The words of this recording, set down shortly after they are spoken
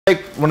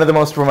Like one of the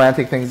most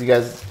romantic things you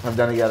guys have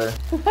done together.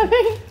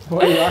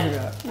 What are you laughing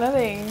at?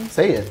 Nothing.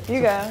 Say it. You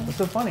go. What's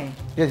so funny?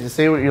 Yeah, just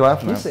say what you're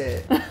laughing You at.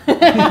 say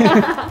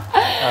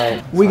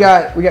it. We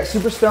got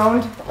super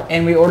stoned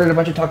and we ordered a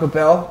bunch of Taco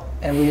Bell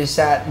and we just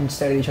sat and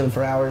stared at each other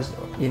for hours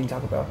eating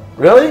Taco Bell.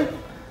 Really?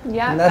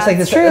 Yeah, And that's like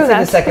the true. that's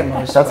like the second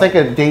most. That's like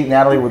a date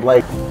Natalie would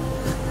like.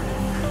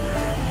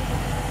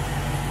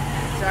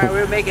 Sorry, we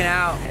were making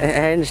out.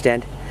 I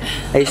understand.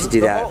 I used to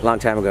do that a long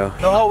time ago.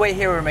 The whole way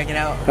here we were making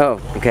out.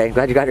 Oh, okay.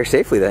 Glad you got here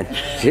safely then.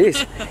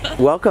 Jeez.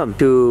 Welcome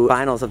to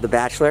finals of The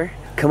Bachelor.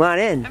 Come on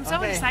in. I'm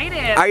so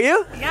excited. Are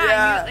you?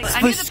 Yeah.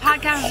 I knew the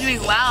podcast was doing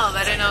well,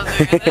 but I didn't know it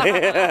was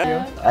doing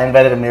good. I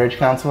invited a marriage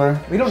counselor.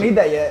 We don't need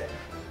that yet.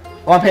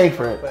 Well, I'm paying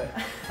for it.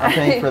 I'm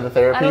paying for the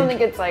therapy. I don't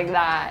think it's like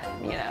that,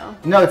 you know.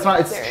 No, it's not.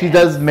 It's she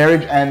does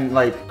marriage and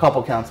like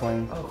couple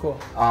counseling. Oh, cool.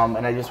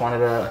 And I just wanted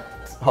to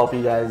help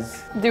you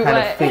guys Do kind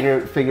what?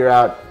 of figure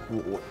out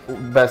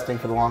best thing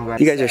for the long run.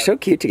 You guys are so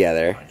cute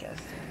together.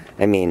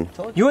 I mean,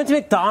 You went to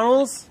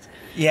McDonald's?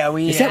 Yeah,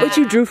 we... is that what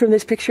you drew from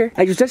this picture?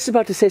 I was just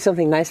about to say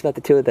something nice about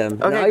the two of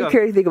them. Okay, All you go.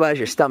 care to think about is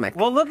your stomach.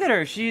 Well, look at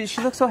her. She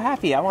looks so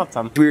happy. I want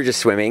some. We were just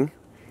swimming.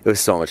 It was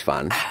so much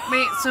fun.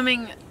 Wait,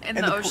 swimming in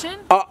the ocean?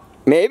 Oh,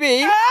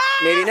 maybe.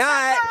 Maybe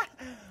not.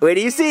 Wait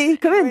till you see.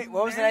 Come in. Wait,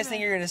 what was the nice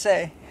thing you were going to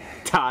say?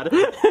 Todd.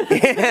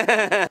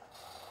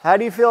 How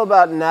do you feel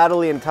about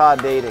Natalie and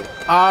Todd dating?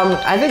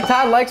 I think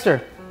Todd likes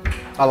her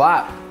a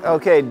lot.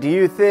 Okay, do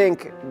you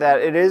think that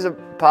it is a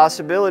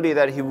possibility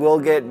that he will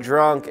get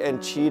drunk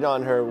and cheat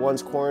on her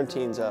once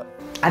quarantine's up?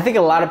 I think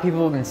a lot of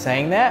people have been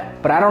saying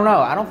that, but I don't know.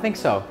 I don't think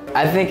so.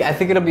 I think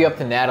it'll be up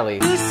to Natalie.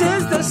 This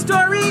is the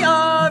story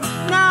of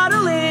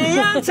Natalie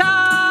and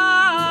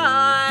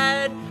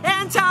Todd.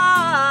 And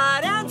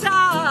Todd. And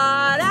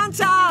Todd. And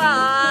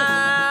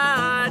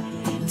Todd.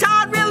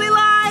 Todd really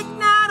liked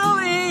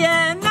Natalie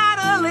and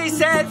Natalie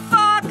said,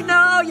 fuck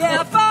no,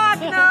 yeah, fuck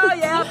no,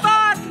 yeah,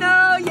 fuck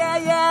no, yeah,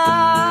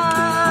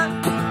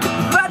 yeah.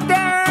 But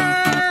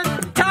then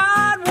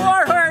Todd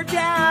wore her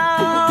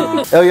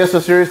down. Oh yeah, so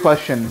serious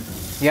question.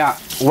 Yeah.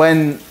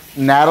 When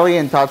Natalie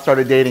and Todd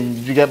started dating,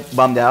 did you get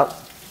bummed out?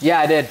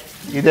 Yeah, I did.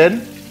 You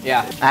did?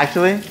 Yeah.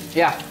 Actually?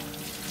 Yeah.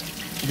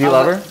 Do you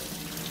love her?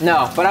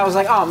 No, but I was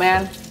like, oh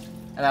man.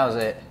 And that was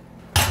it.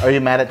 Are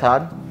you mad at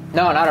Todd?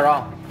 No, not at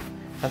all.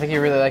 I think he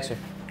really likes her.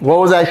 What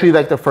was actually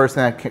like the first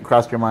thing that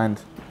crossed your mind?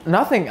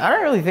 Nothing. I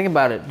don't really think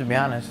about it, to be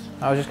honest.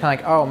 I was just kind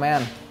of like, oh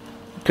man.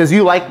 Because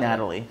you like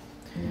Natalie.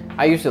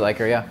 I used to like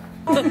her, yeah.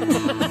 But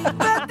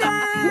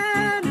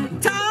then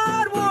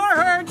Todd wore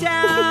her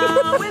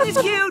down with his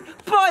cute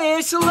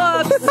boyish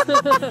looks.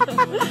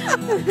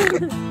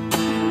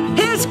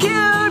 His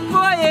cute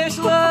boyish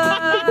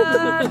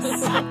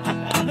looks.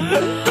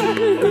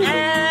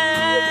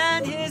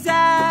 And his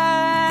abs.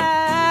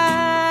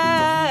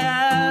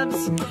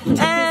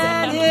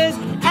 And his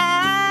abs.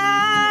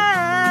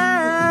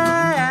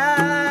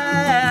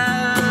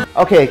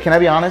 Okay, can I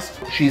be honest?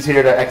 She's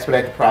here to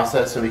expedite the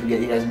process so we can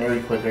get you guys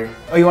married quicker.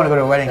 Oh, you want to go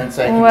to a wedding? And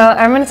so I can- Well,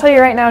 I'm going to tell you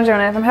right now,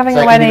 Jonah, if I'm having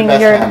So a I can be wedding, the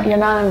best man. you're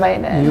not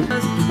invited.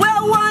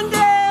 Well, one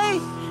day,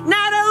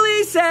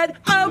 Natalie said,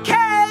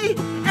 okay,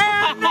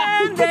 and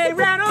then they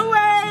ran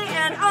away,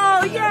 and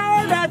oh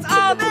yeah, that's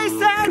all they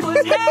said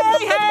was,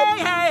 hey, hey,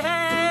 hey,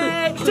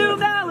 hey, to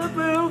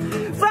Malibu,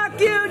 fuck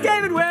you,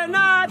 David, we're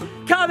not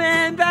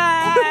coming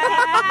back.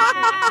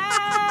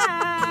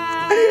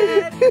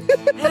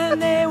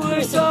 And they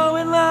were so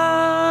in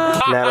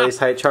love. Natalie's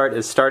height chart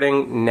is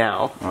starting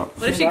now.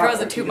 What if she grows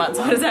in 2 months?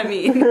 What does that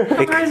mean?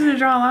 How far is it to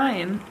draw a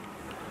line?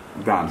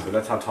 Gone, so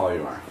that's how tall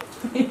you are.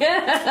 Wait,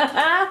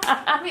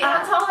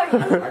 how tall are you?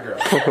 My girl.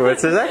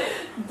 What's that?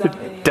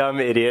 Dumb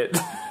idiot.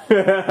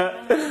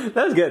 That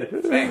was good.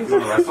 Thanks. You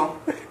wanna wrestle?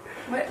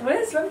 What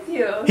is wrong with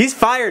you? He's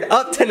fired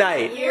up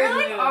tonight. You're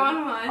like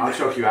on one. I'll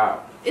choke you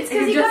out. It's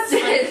because you just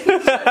did.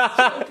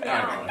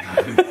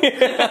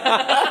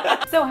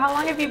 So how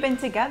long have you been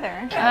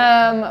together?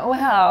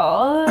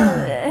 Well,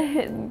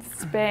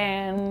 it's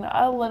been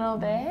a little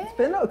bit. It's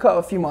been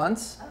a few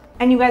months.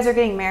 And you guys are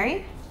getting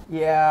married?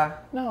 Yeah.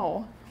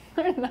 No,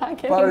 we're not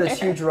getting Bought her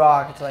this married. huge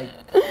rock. It's like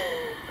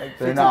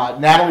They're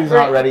not. Natalie's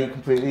not ready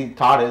completely.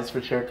 Todd is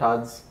for sure.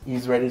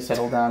 He's ready to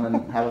settle down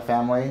and have a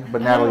family,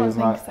 but Natalie is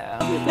not. So.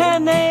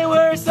 And they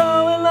were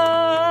so in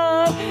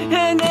love,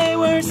 and they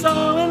were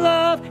so in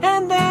love,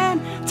 and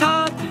then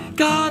Todd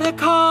got a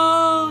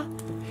call.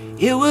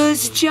 It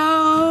was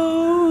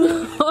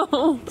Joe.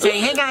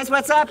 Saying, hey guys,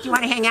 what's up? Do you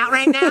want to hang out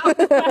right now? I'm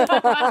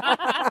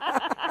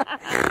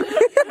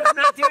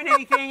not doing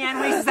anything, and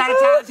Lisa's out of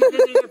town. She's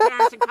visiting her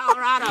parents in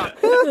Colorado.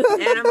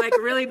 And I'm like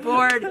really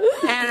bored,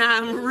 and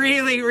I'm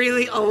really,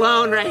 really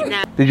alone right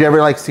now. Did you ever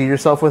like see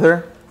yourself with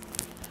her?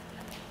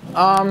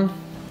 I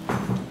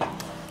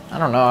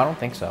don't know. I don't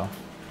think so.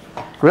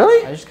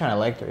 Really? I just kind of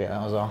liked her. Yeah,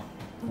 that was all.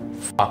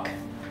 Fuck.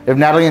 If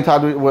Natalie and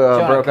Todd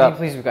Jonah, broke can up, you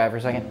please be quiet for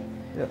a second?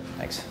 Yep.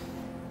 Thanks.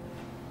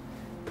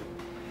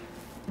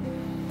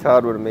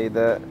 Todd would have made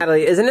that.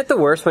 Natalie, isn't it the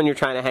worst when you're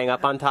trying to hang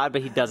up on Todd,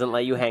 but he doesn't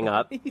let you hang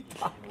up?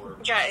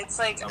 Yeah, it's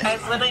like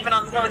I've literally been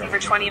on the phone with you for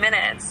 20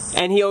 minutes.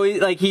 And he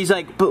always he's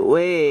like, but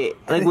wait,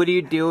 like what are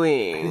you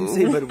doing? I didn't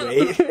say but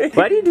wait.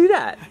 Why do you do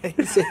that? I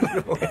didn't say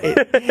but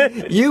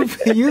wait. You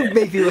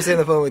make people stay on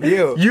the phone with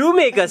you. You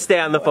make us stay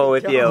on the phone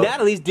with you.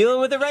 Natalie's dealing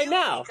with it right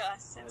now.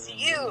 It's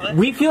you.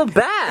 We feel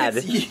bad.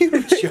 It's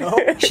you, Joe.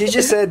 She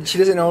just said she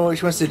doesn't know what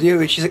she wants to do,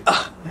 and she's like,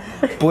 "Ah,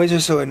 boys are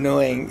so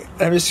annoying."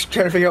 I'm just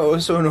trying to figure out what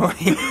was so annoying.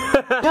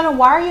 Jonah,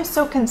 why are you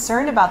so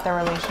concerned about their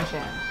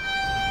relationship?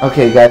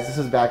 Okay, guys, this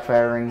is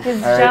backfiring.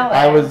 He's All right, jealous.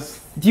 I was.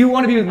 Do you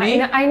want to be with me?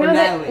 I know or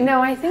that. Natalie?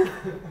 No, I think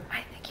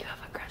you have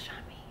a crush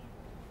on me.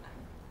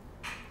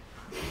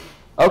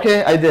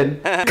 Okay, I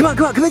did. Come on,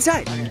 come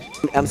inside.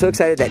 I'm so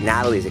excited that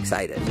Natalie's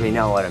excited. We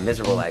know what a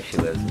miserable life she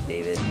lives with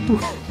David.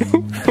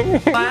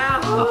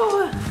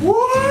 Wow.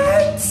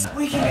 What?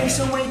 We can make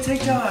so many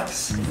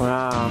TikToks.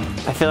 Wow.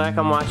 I feel like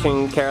I'm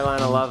watching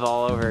Carolina Love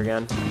all over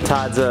again.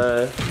 Todd's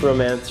a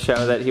romance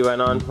show that he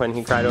went on when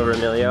he cried over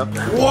Emilio.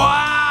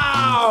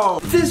 Wow!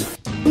 This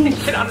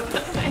Get out of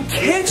the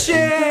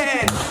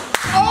kitchen!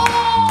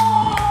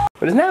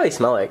 What does Natalie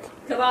smell like?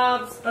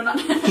 Kebabs. Oh, not.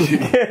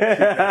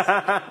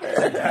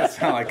 That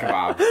sound like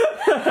kebab.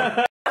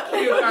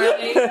 You,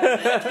 Carly. I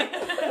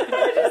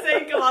was just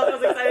saying kebabs. I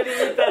was excited to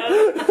eat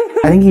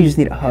that. I think you just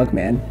need a hug,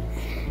 man.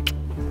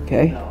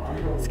 Okay?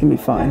 It's gonna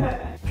be fine.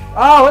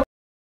 Oh, what?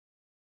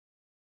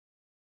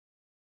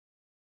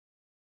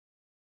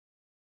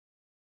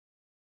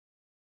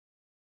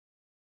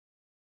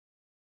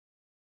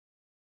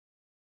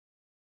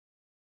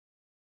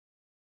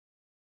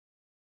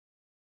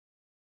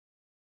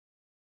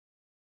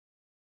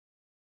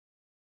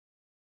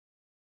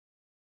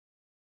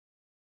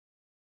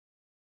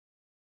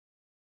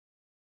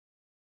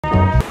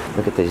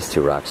 Look at these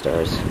two rock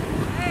stars.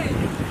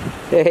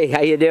 Hey,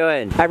 how you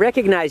doing? I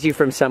recognize you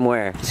from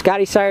somewhere.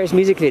 Scotty Sire's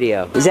music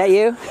video. Is that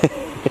you?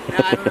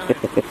 I don't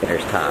know.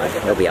 There's Todd.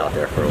 He'll be out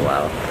there for a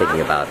while,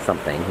 thinking about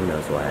something. Who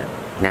knows what?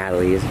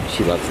 Natalie,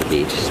 she loves the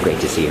beach. It's great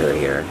to see her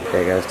here.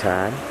 There goes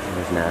Todd.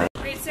 There's Nat.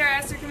 Wait, Sarah,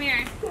 Esther, come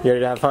here. You ready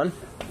to have fun?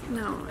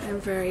 No, I'm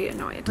very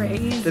annoyed.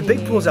 Crazy. The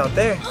big pool's out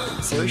there.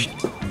 It's the ocean.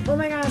 Oh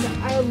my god,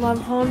 I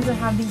love homes that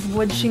have these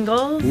wood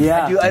shingles.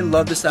 Yeah. I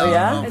love the style.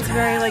 Yeah? It's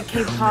very like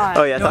Cape Cod.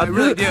 Oh yeah, No, I Todd.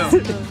 really do.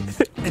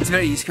 It's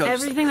very East Coast.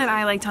 Everything that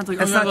I like, Todd's like,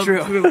 That's not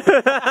true. Oh my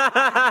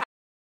god.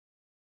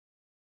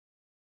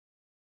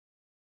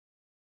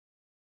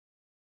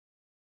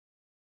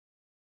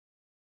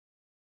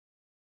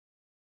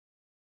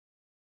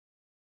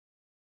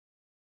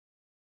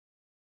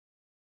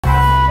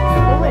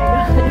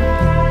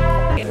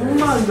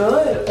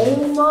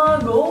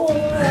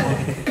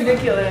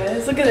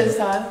 Ridiculous. Look at this,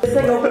 Todd. It's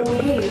like a whole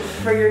cave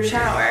for your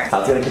shower.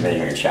 Todd's gonna come in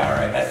here and shower,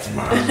 I bet,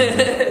 tomorrow.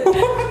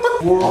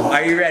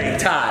 Are you ready,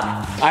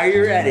 Todd? Are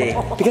you ready?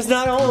 Because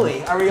not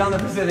only are we on the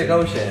Pacific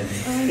Ocean,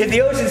 if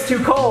the ocean's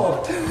too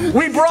cold,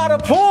 we brought a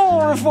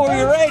pool for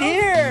you right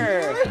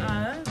here.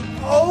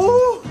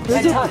 Oh!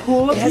 There's a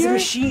pool up here? It has a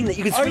machine that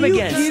you can swim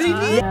against. Are you kidding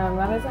me?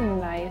 That is a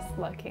nice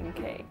looking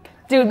cake.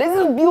 Dude, this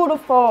is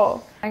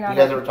beautiful. I got You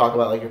guys ever talk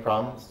about like your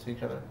problems to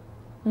each other?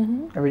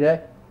 Every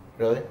day.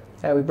 Really?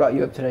 Yeah, we brought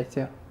you up today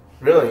too.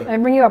 Really? I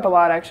bring you up a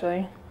lot,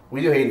 actually. We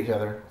do hate each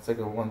other. It's like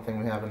a one thing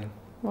we have in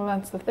Well,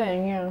 that's the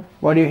thing, yeah.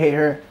 Why do you hate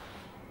her?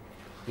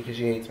 because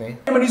she hates me.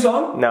 Any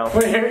song? No.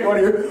 What do you hear? What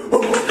do you hear?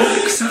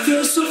 Cause I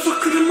feel so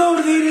fucking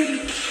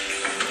motivated.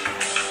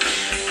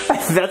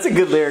 That's a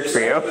good lyric for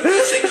you. Bro, are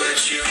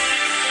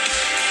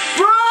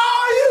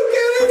you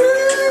kidding me?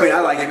 I mean, I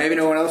like it. Maybe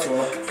no one else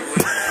will.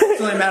 It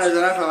only matters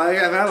that I feel like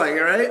it. If I like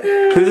it, right?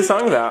 Who's the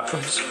song about?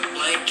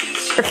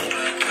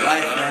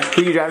 Life, man.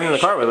 Who are you driving in the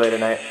car with late at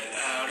night?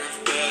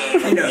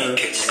 You know.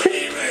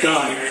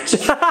 God.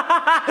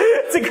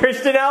 It's a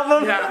Christian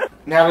album? Yeah.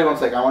 Natalie, one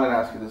sec. I wanted to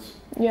ask you this.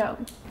 Yeah.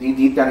 Do you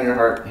deep down in your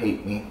heart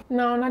hate me?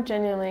 No, not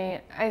genuinely.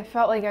 I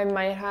felt like I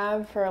might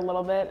have for a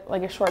little bit,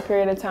 like a short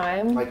period of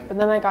time. Like- But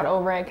then I got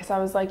over it because I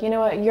was like, you know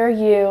what, you're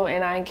you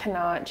and I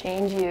cannot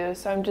change you.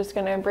 So I'm just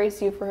going to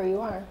embrace you for who you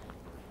are.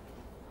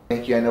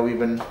 Thank you. I know we've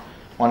been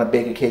want to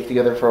bake a cake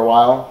together for a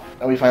while,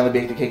 and we finally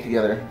baked a cake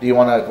together. Do you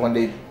want to one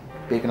day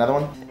bake another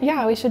one?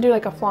 Yeah, we should do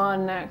like a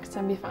flan next.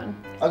 That'd be fun.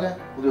 Okay,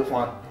 we'll do a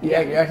flan.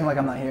 Yeah, you're acting like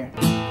I'm not here.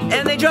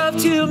 And they drove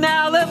to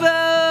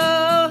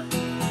Malibu,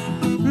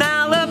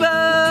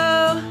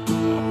 Malibu,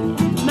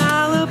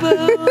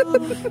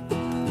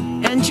 Malibu.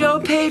 And Joe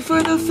paid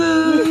for the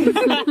food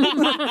for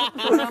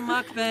a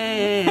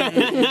mukbang.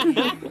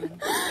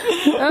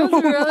 That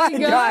was really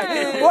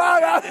good.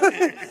 Wow,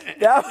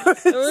 that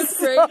was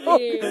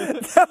crazy.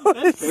 That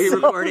was Are you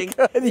recording?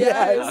 good.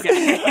 Yes.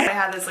 Okay. I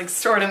had this like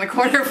stored in the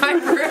corner of my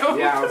room.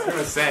 Yeah, I was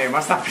gonna say, it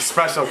must not be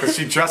special because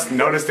she just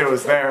noticed it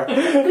was there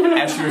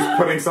and she was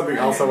putting something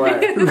else away.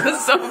 It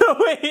was so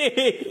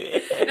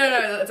Wait.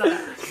 No, it's not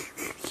that.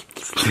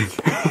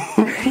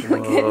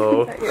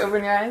 Whoa. You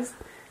open your eyes.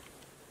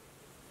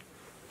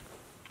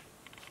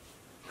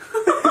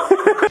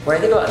 When I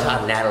think about Todd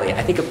and Natalie,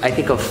 I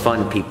think of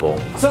fun people.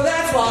 So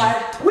that's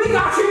why we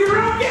got you your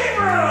own game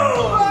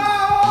room!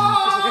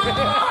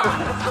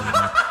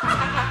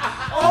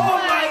 Oh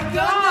my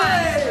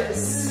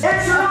goodness!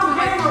 It's your own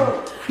game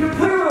room!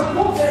 Computer with a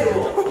pool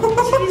table.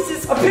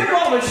 Jesus. A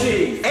pinball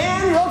machine.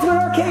 And the Ultimate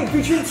Arcade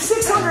featuring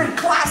 600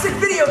 classic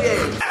video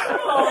games.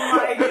 Oh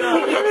my god.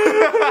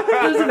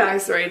 There's a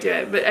backstory to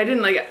it, but I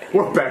didn't like it.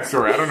 What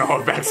backstory? I don't know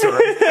what backstory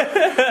is.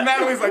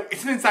 Natalie's like,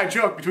 it's an inside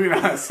joke between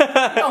us.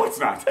 No, it's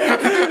not.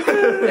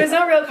 There's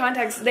no real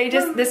context.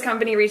 This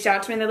company reached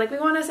out to me and they're like, we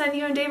want to send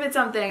you and David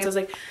something. I was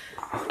like,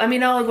 let me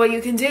know like what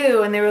you can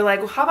do. And they were like,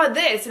 well, how about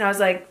this? And I was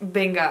like,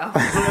 bingo.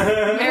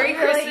 Merry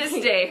Christmas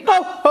Day.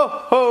 Ho, ho,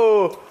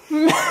 ho.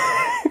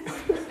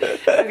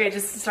 Okay,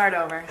 just start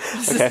over.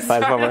 Okay,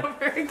 fine, one more.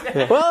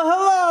 Well,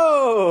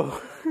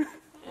 hello!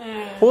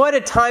 What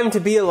a time to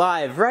be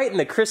alive, right in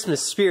the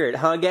Christmas spirit,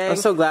 huh, gang? I'm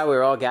so glad we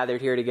were all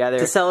gathered here together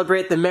to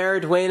celebrate the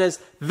Mariduena's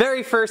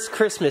very first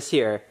Christmas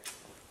here.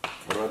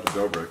 What about the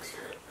Dobriks?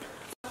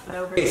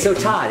 Okay, so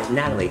Todd,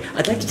 Natalie,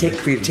 I'd like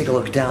for you to take a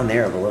look down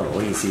there below.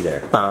 What do you see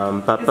there? Is there a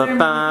movie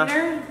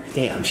theater?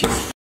 Damn,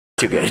 she's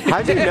too good.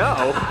 How'd you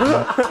know?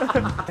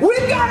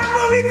 We've got a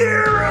movie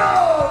theater!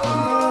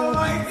 Oh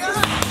my god!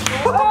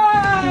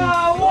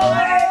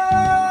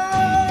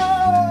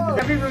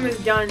 Every room is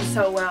done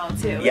so well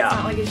too. Yeah. It's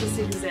not like it just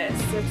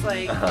exists. It's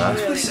like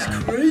really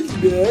done.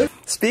 Crazy, man.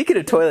 Speaking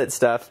of toilet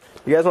stuff,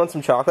 you guys want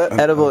some chocolate?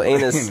 Edible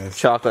anus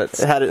chocolate.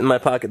 I had it in my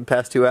pocket the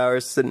past 2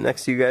 hours sitting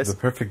next to you guys. The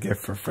perfect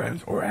gift for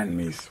friends or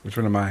enemies. Which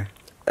one am I?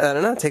 I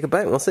don't know. Take a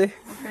bite and we'll see.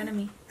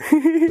 Enemy.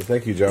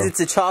 Thank you, Joe.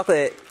 It's a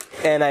chocolate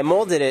and I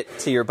molded it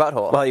to your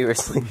butthole while you were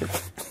sleeping.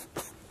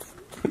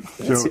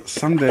 Joe,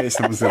 someday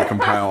someone's gonna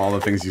compile all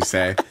the things you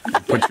say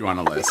and put you on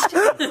a list.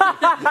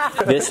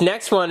 This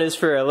next one is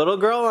for a little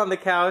girl on the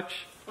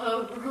couch.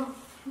 Oh, girl.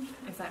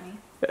 Is that me?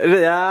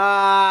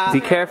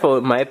 Be careful,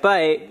 it might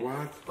bite.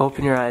 What?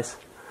 Open your eyes.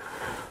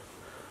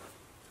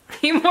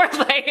 You more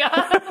like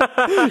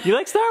You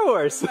like Star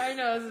Wars. I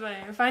know, it's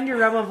funny. Find your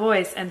rebel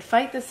voice and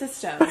fight the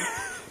system.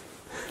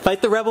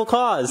 Fight the rebel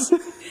cause.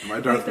 Am I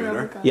Darth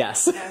Vader?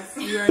 Yes. Yes,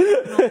 you are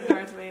definitely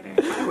Darth Vader.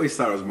 I always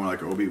thought it was more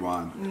like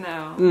Obi-Wan.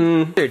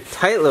 No. They're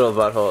tight little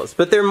buttholes,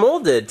 but they're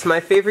molded to my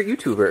favorite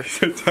YouTuber.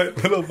 Tight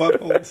little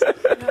buttholes.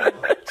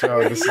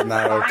 Joe, this is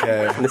not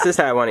okay. This is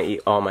how I want to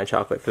eat all my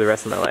chocolate for the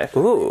rest of my life.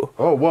 Ooh.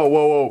 Oh, whoa,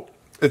 whoa, whoa.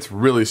 It's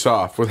really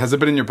soft. Has it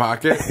been in your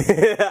pocket?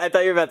 I thought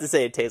you were about to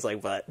say it tastes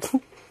like butt.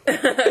 Yeah,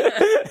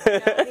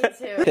 me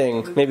too.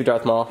 Thing. Maybe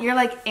Darth Maul. You're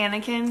like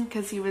Anakin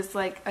because he was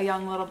like a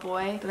young little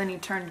boy, but then he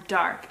turned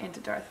dark into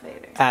Darth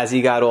Vader. As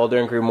he got older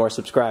and grew more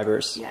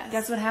subscribers. Yes.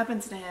 That's what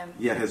happens to him.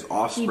 Yeah, his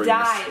offspring. He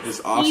dies.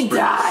 His offspring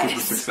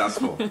is super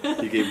successful.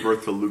 He gave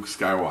birth to Luke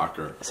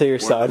Skywalker. So your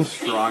one son? of the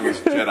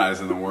strongest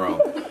Jedis in the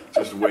world.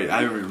 Just wait,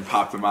 I haven't even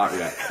popped him out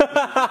yet.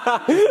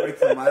 Just wait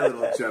till my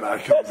little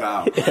Jedi comes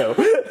out. Ew.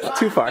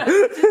 Too far.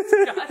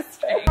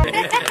 Disgusting.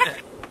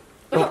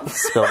 Oh,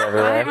 spilled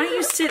everywhere. Why don't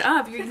you sit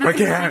up? You're not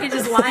going to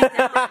just lie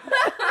down.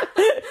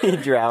 He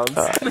drowns.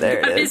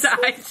 There it is. His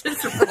eyes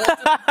just rolled to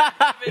the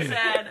back of his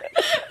head.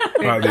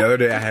 The other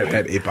day I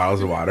had 8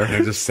 bottles of water and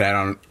I just sat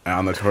on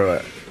the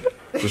toilet.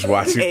 Just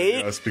watching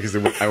videos because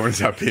I wouldn't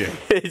stop peeing.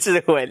 It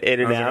just went in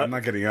and out. Like, I'm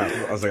not getting up.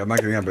 I was like, I'm not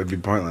getting up. It'd be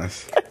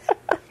pointless.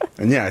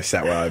 And yeah, I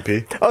sat while I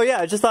pee. Oh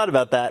yeah, I just thought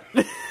about that.